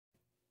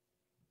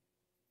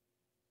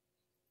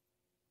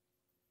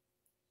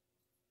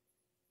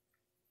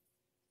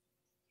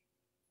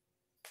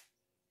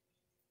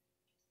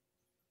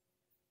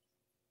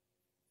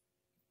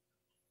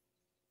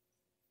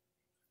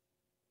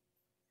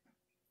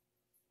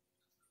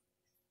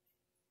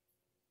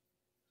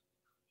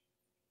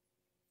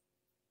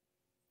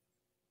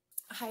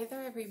Hi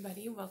there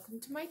everybody, welcome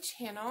to my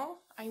channel.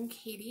 I'm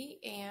Katie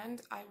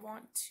and I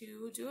want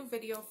to do a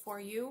video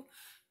for you,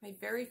 my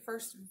very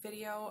first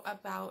video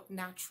about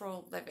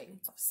natural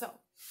living. So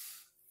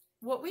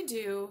what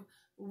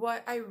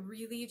I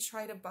really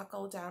try to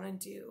buckle down and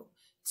do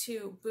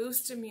to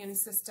boost immune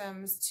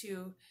systems,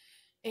 to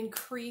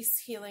increase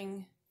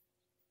healing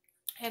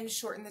and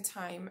shorten the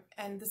time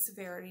and the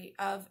severity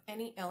of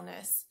any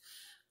illness,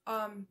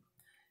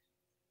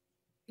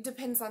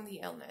 depends on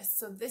the illness.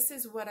 So this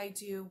is what I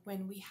do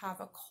when we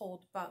have a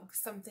cold bug,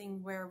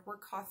 something where we're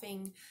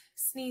coughing,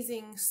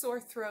 sneezing, sore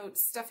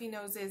throats, stuffy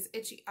noses,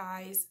 itchy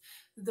eyes,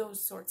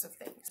 those sorts of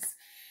things.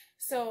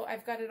 So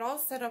I've got it all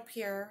set up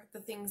here, the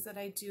things that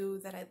I do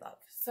that I love.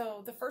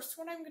 So the first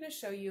one I'm going to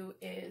show you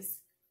is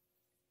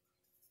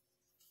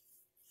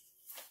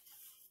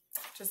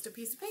just a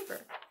piece of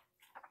paper.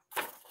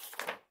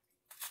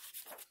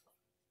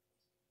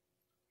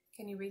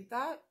 Can you read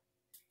that?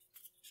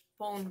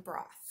 Bone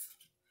broth.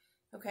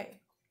 Okay,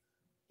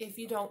 if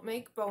you don't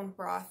make bone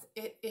broth,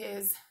 it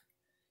is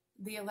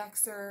the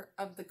elixir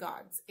of the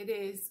gods. It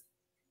is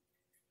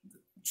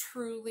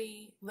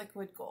truly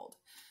liquid gold.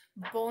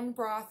 Bone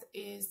broth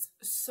is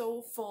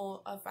so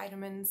full of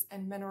vitamins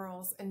and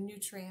minerals and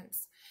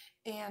nutrients.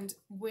 And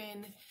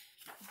when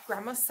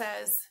Grandma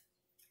says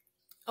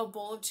a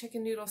bowl of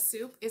chicken noodle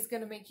soup is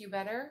going to make you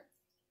better,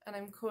 and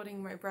I'm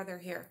quoting my brother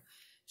here,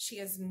 she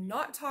is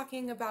not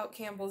talking about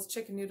Campbell's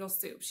chicken noodle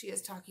soup. She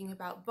is talking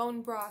about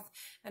bone broth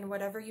and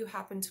whatever you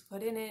happen to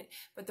put in it.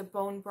 But the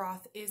bone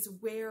broth is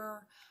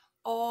where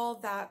all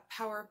that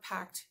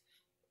power-packed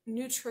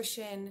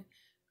nutrition,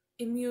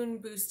 immune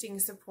boosting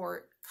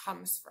support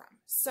comes from.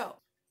 So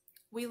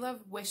we love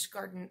Wish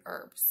Garden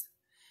herbs.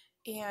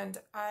 And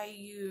I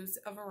use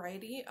a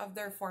variety of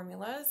their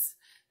formulas.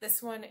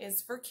 This one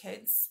is for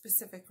kids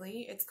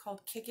specifically. It's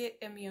called Kick It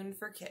Immune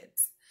for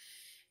Kids.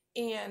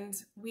 And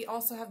we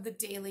also have the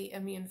Daily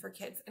Immune for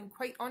Kids. And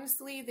quite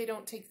honestly, they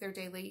don't take their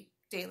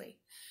daily.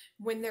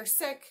 When they're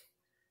sick,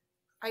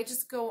 I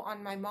just go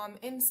on my mom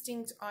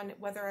instinct on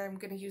whether I'm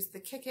going to use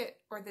the Kick It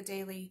or the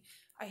Daily.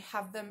 I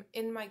have them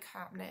in my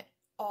cabinet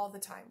all the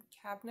time.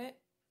 Cabinet.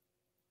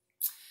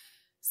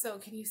 So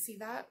can you see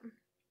that?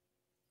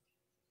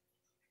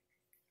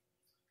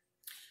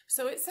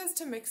 So it says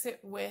to mix it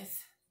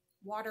with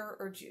water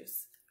or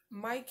juice.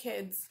 My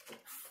kids...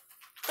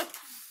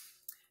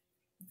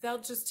 they'll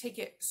just take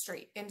it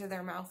straight into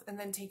their mouth and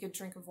then take a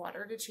drink of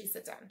water to chase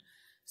it down.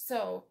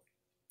 So,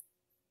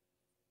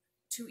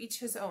 to each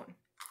his own.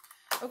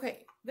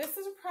 Okay, this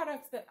is a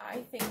product that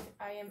I think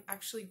I am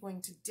actually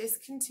going to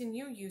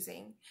discontinue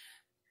using,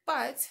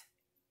 but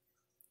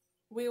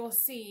we will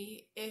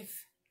see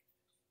if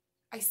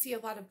I see a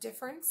lot of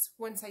difference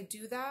once I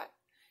do that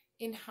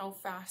in how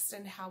fast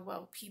and how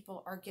well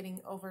people are getting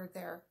over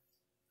their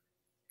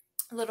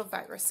little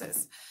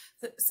viruses.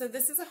 So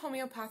this is a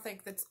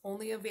homeopathic that's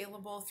only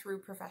available through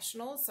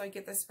professionals. So I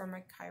get this from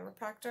a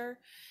chiropractor,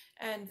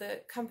 and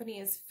the company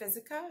is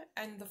Physica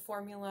and the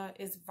formula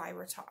is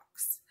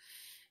Virotox.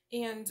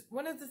 And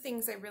one of the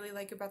things I really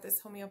like about this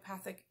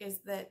homeopathic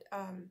is that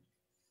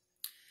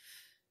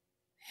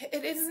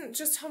it isn't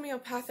just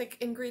homeopathic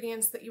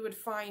ingredients that you would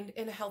find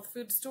in a health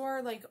food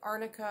store like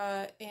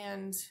arnica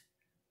and,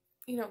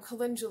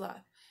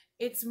 calendula.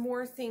 It's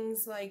more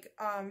things like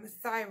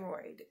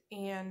thyroid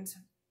and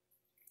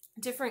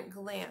different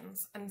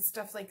glands and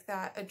stuff like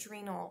that,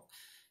 adrenal,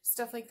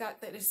 stuff like that,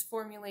 that is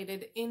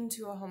formulated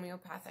into a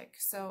homeopathic.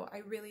 So I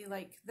really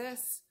like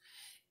this.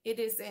 It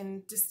is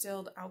in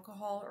distilled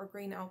alcohol or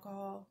grain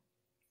alcohol,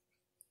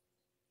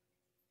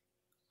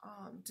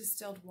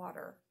 distilled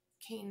water,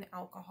 cane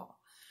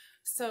alcohol.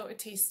 So it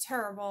tastes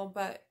terrible,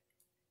 but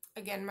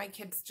again, my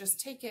kids just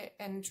take it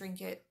and drink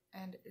it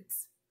and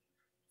it's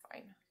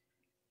fine.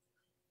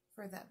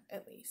 For them,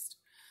 at least.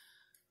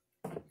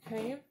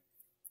 Okay.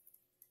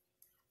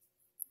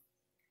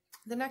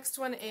 The next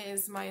one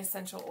is my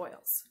essential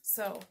oils.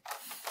 So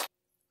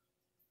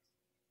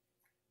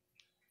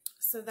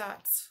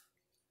that's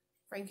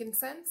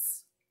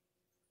frankincense,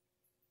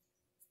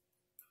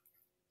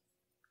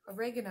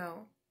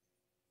 oregano,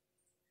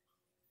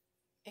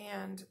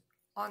 and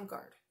On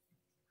Guard.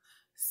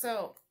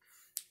 So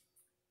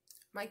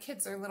my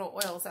kids are little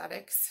oils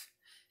addicts.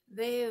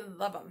 They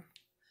love them.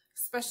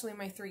 Especially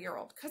my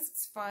 3-year-old, because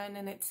it's fun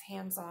and it's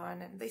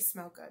hands-on and they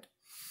smell good.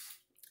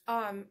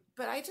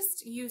 But I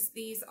just use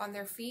these on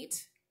their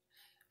feet.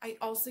 I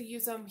also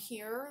use them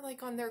here,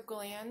 like on their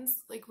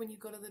glands, like when you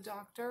go to the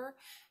doctor,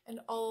 and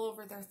all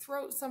over their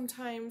throat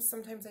sometimes.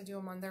 Sometimes I do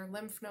them on their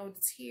lymph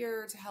nodes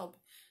here to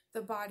help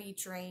the body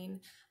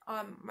drain.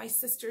 My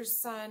sister's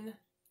son,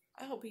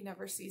 I hope he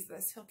never sees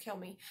this, he'll kill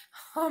me.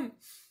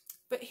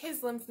 But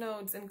his lymph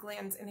nodes and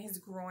glands in his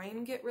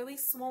groin get really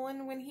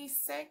swollen when he's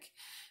sick.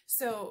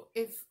 So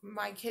if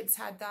my kids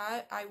had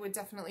that, I would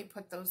definitely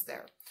put those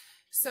there.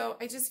 So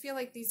I just feel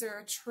like these are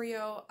a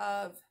trio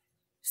of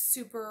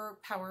super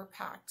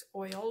power-packed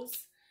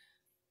oils,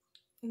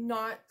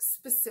 not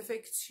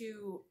specific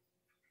to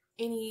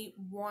any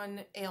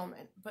one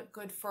ailment, but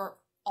good for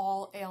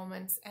all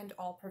ailments and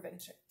all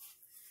prevention.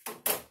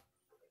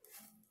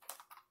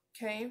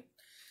 Okay.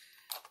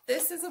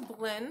 This is a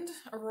blend,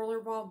 a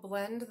rollerball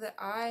blend that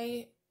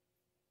I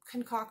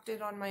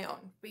concocted on my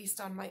own, based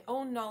on my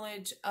own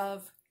knowledge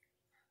of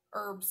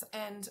herbs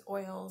and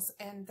oils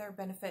and their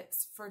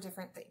benefits for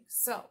different things.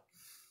 So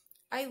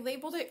I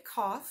labeled it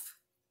cough.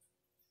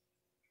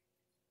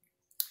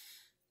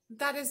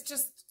 That is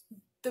just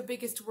the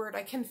biggest word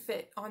I can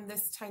fit on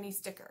this tiny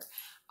sticker.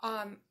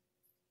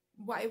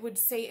 I would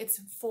say it's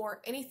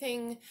for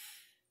anything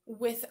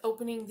with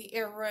opening the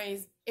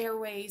airways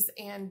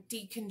and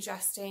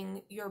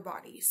decongesting your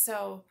body.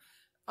 So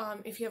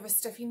if you have a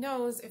stuffy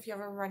nose, if you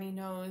have a runny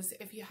nose,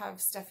 if you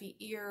have stuffy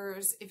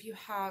ears, if you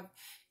have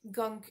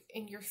gunk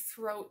in your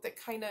throat that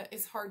kind of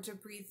is hard to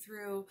breathe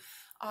through,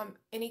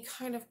 any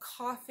kind of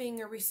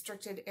coughing or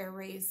restricted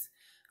airways.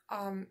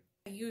 I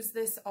use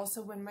this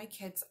also when my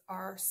kids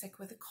are sick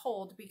with a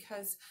cold,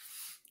 because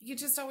you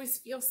just always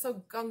feel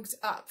so gunked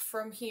up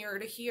from here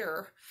to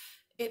here.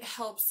 It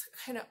helps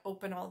kind of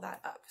open all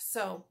that up.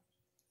 So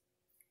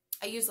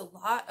I use a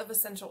lot of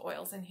essential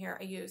oils in here.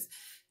 I use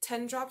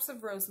 10 drops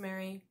of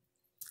rosemary,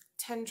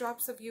 10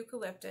 drops of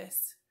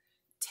eucalyptus,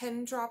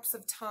 10 drops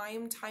of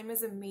thyme. Thyme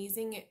is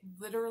amazing. It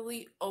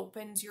literally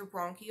opens your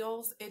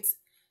bronchioles. It's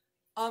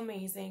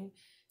amazing.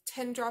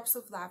 10 drops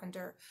of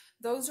lavender.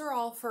 Those are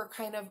all for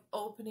kind of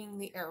opening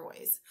the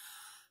airways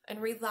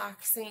and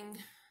relaxing,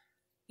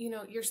 you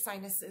know, your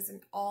sinuses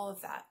and all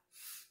of that.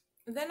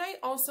 Then I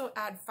also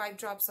add 5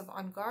 drops of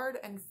On Guard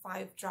and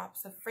 5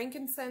 drops of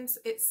frankincense.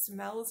 It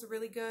smells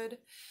really good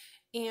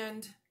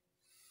and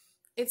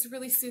it's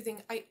really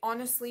soothing. I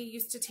honestly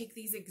used to take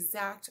these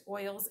exact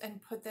oils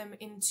and put them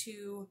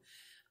into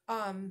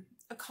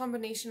a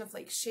combination of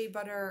like shea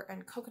butter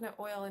and coconut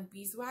oil and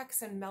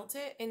beeswax and melt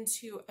it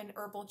into an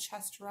herbal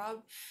chest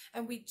rub,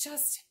 and we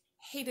just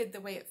hated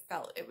the way it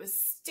felt. It was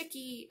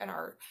sticky and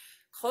our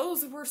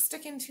clothes were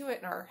sticking to it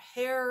and our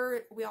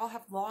hair, we all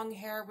have long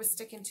hair, was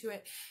sticking to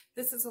it.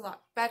 This is a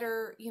lot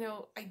better. You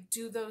know, I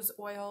do those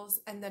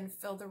oils and then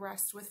fill the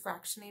rest with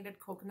fractionated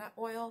coconut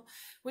oil,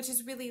 which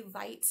is really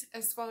light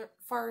as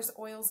far as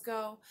oils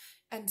go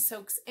and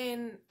soaks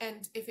in,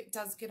 and if it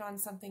does get on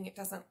something, it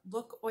doesn't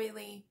look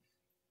oily.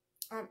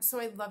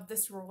 So I love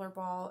this roller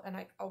ball and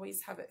I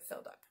always have it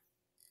filled up.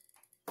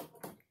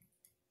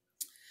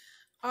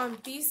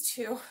 These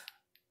two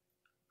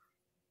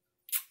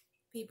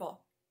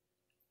people,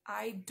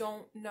 I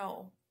don't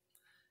know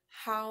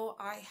how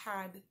I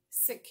had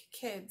sick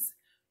kids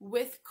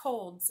with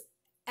colds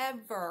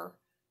ever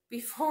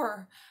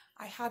before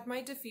I had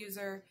my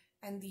diffuser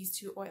and these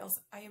two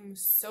oils. I am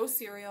so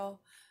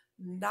serial,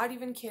 not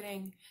even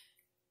kidding.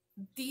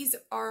 These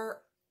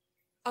are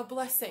a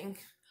blessing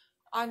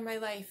on my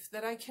life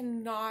that I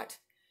cannot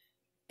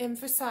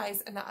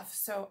emphasize enough.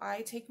 So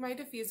I take my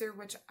diffuser,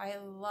 which I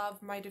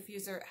love my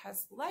diffuser. It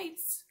has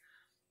lights,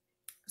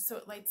 so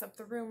it lights up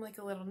the room like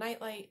a little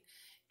nightlight,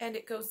 and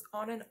it goes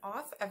on and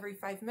off every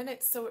 5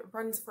 minutes. So it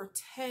runs for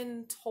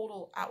 10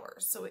 total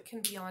hours. So it can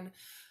be on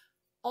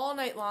all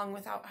night long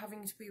without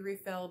having to be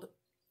refilled.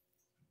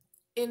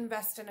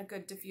 Invest in a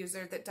good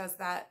diffuser that does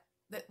that,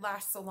 that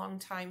lasts a long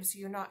time. So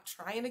you're not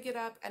trying to get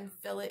up and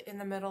fill it in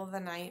the middle of the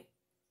night,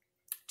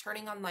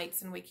 turning on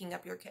lights and waking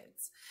up your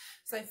kids.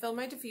 So I fill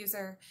my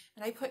diffuser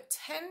and I put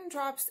 10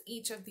 drops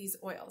each of these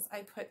oils.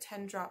 I put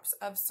 10 drops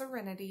of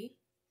Serenity,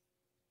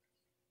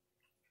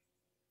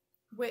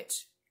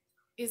 which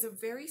is a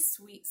very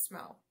sweet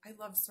smell. I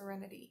love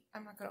Serenity.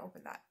 I'm not going to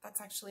open that. That's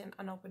actually an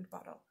unopened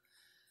bottle.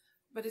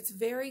 But it's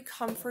very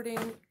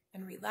comforting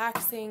and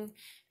relaxing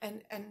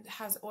and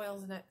has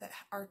oils in it that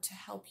are to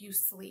help you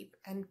sleep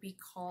and be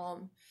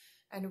calm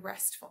and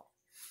restful.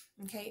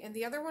 Okay, and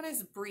the other one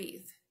is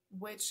Breathe,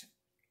 which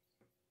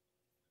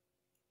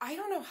I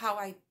don't know how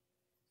I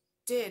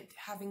did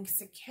having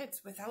sick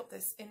kids without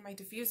this in my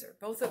diffuser,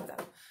 both of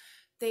them.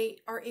 They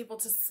are able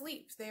to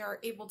sleep. They are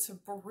able to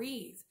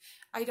breathe.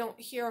 I don't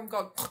hear them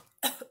go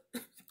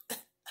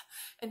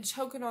and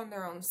choking on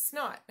their own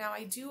snot. Now,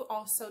 I do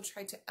also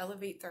try to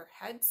elevate their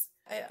heads.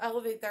 I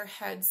elevate their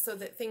heads so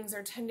that things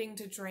are tending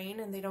to drain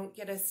and they don't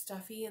get as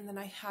stuffy, and then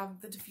I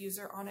have the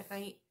diffuser on at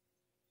night.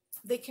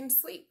 They can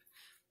sleep.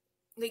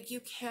 Like,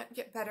 you can't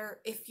get better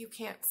if you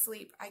can't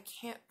sleep. I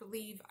can't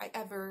believe I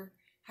ever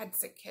had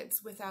sick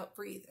kids without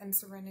Breathe and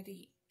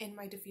Serenity in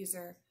my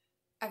diffuser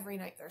every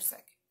night they're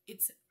sick.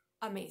 It's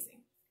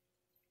amazing.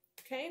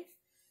 Okay.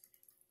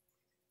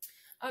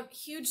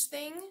 Huge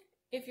thing,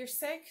 if you're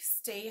sick,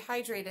 stay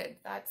hydrated.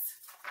 That's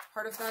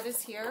part of that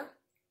is here.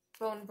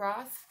 Bone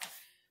broth.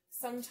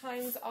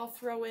 Sometimes I'll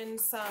throw in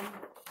some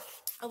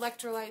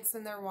electrolytes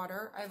in their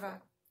water. I have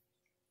a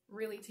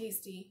really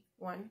tasty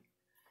one.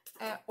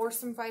 Or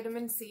some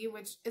vitamin C,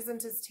 which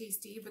isn't as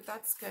tasty, but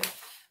that's good.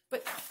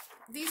 But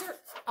these are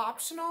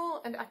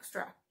optional and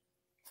extra.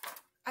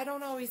 I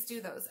don't always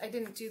do those. I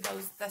didn't do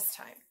those this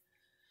time.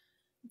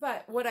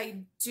 But what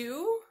I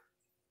do,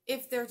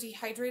 if they're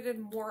dehydrated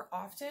more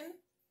often,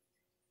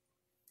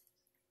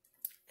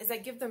 is I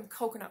give them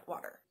coconut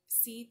water,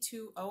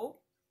 C2O.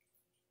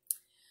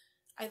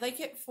 I like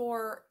it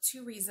for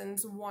 2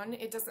 reasons. One,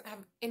 it doesn't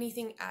have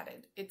anything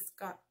added. It's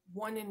got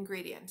one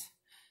ingredient.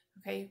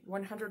 Okay,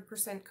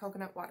 100%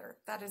 coconut water.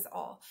 That is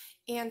all.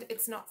 And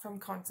it's not from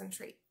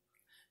concentrate.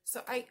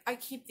 So I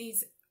keep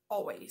these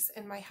always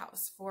in my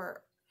house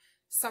for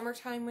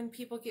summertime when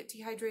people get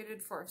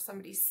dehydrated, for if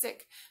somebody's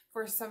sick,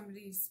 for if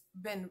somebody's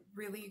been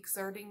really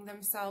exerting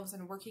themselves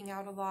and working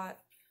out a lot.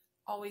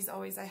 Always,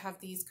 always I have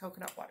these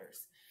coconut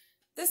waters.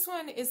 This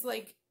one is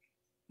like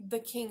the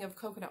king of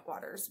coconut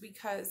waters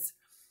because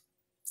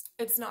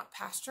it's not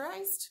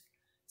pasteurized.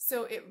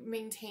 So it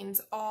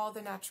maintains all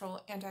the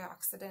natural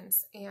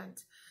antioxidants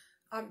and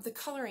the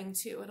coloring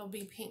too. It'll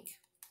be pink,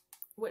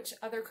 which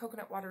other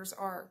coconut waters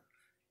are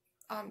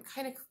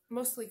kind of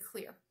mostly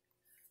clear.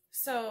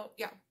 So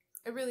yeah,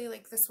 I really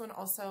like this one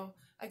also.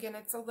 Again,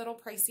 it's a little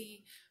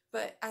pricey,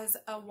 but as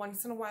a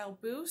once in a while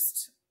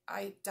boost,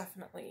 I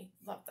definitely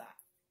love that.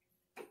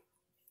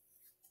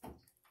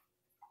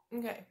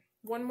 Okay,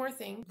 one more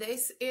thing.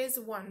 This is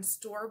one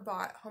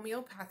store-bought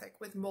homeopathic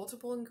with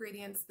multiple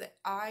ingredients that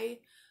I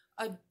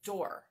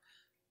adore.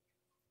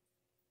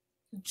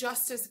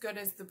 Just as good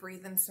as the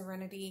Breathe in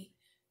Serenity,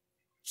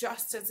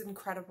 just as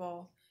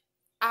incredible.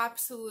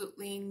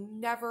 Absolutely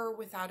never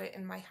without it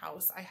in my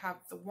house. I have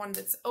the one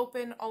that's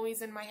open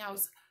always in my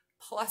house,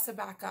 plus a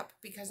backup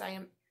because I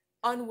am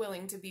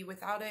unwilling to be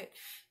without it.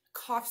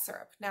 Cough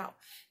syrup. Now,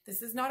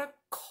 this is not a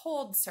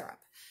cold syrup.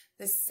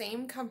 The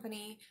same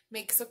company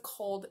makes a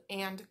cold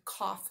and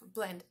cough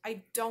blend.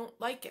 I don't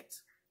like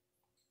it.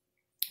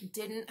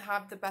 Didn't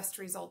have the best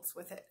results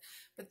with it.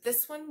 But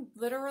this one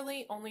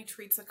literally only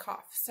treats a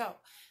cough. So,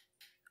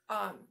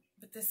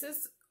 but this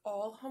is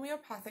all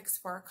homeopathics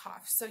for a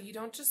cough. So you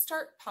don't just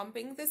start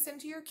pumping this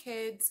into your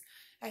kids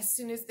as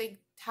soon as they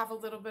have a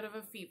little bit of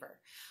a fever.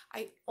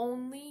 I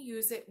only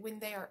use it when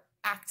they are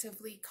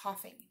actively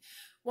coughing.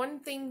 One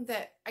thing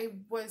that I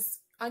was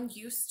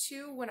unused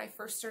to when I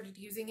first started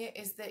using it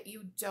is that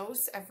you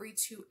dose every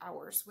 2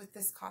 hours with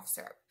this cough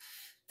syrup.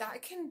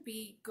 That can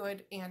be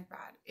good and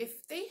bad.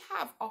 If they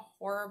have a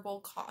horrible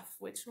cough,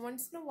 which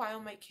once in a while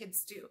my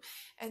kids do,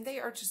 and they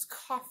are just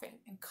coughing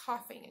and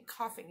coughing and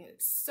coughing, and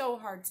it's so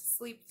hard to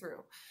sleep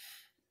through,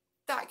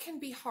 that can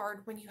be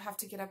hard when you have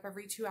to get up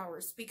every 2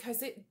 hours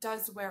because it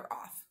does wear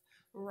off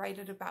right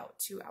at about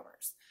 2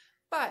 hours.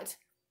 But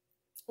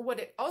what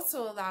it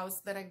also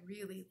allows that I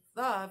really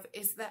love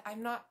is that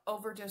I'm not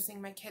overdosing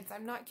my kids.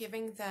 I'm not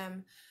giving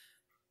them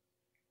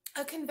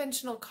a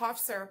conventional cough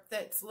syrup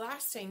that's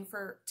lasting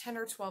for 10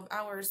 or 12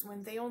 hours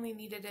when they only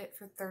needed it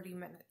for 30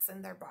 minutes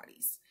in their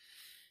bodies.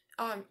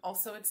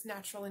 Also, it's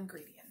natural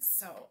ingredients.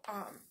 So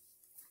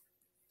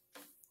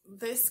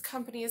this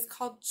company is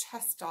called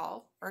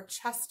Chestal,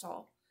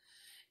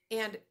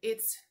 and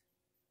it's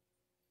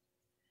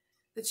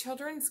the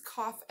Children's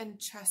Cough and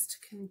Chest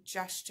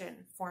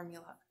Congestion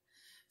formula.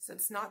 So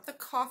it's not the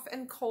cough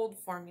and cold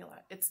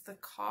formula. It's the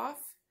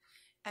cough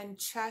and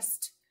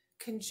chest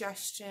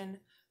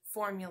congestion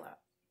formula.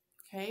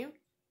 Okay?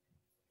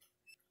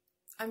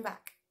 I'm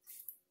back.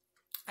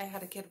 I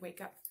had a kid wake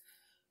up.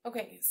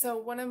 Okay, so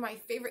one of my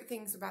favorite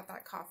things about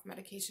that cough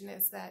medication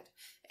is that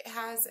it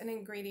has an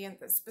ingredient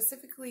that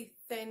specifically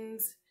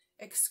thins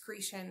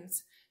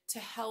excretions to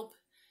help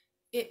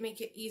it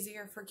make it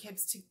easier for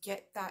kids to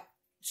get that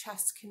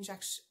chest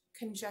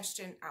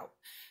congestion out.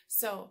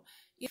 So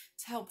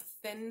to help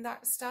thin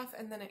that stuff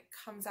and then it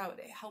comes out,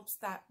 it helps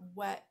that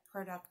wet,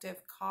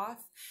 productive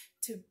cough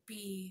to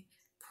be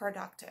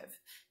productive.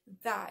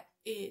 That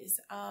is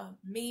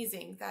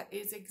amazing. That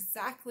is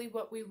exactly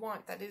what we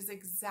want. That is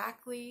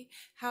exactly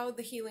how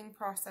the healing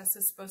process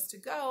is supposed to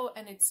go,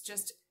 and it's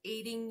just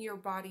aiding your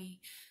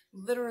body,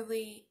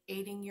 literally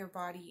aiding your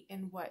body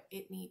in what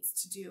it needs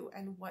to do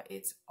and what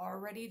it's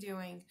already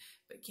doing,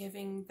 but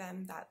giving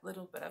them that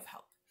little bit of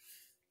help.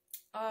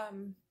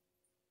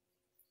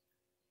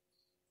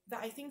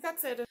 I think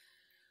that's it.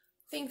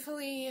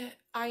 Thankfully,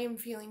 I am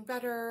feeling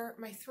better,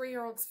 my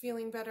 3-year-old's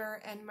feeling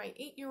better, and my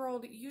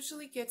 8-year-old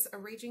usually gets a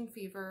raging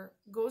fever,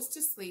 goes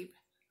to sleep,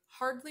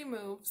 hardly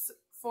moves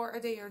for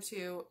a day or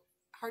two,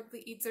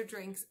 hardly eats or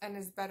drinks, and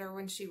is better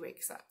when she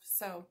wakes up.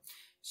 So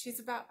she's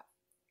about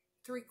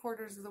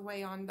 3/4 of the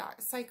way on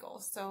that cycle.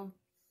 So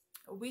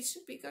we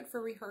should be good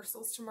for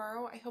rehearsals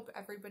tomorrow. I hope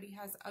everybody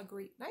has a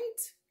great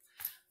night.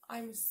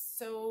 I'm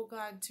so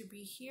glad to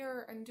be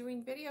here and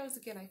doing videos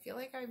again. I feel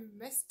like I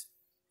missed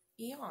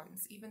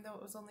eons, even though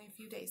it was only a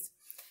few days.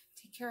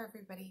 Take care,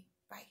 everybody.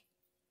 Bye.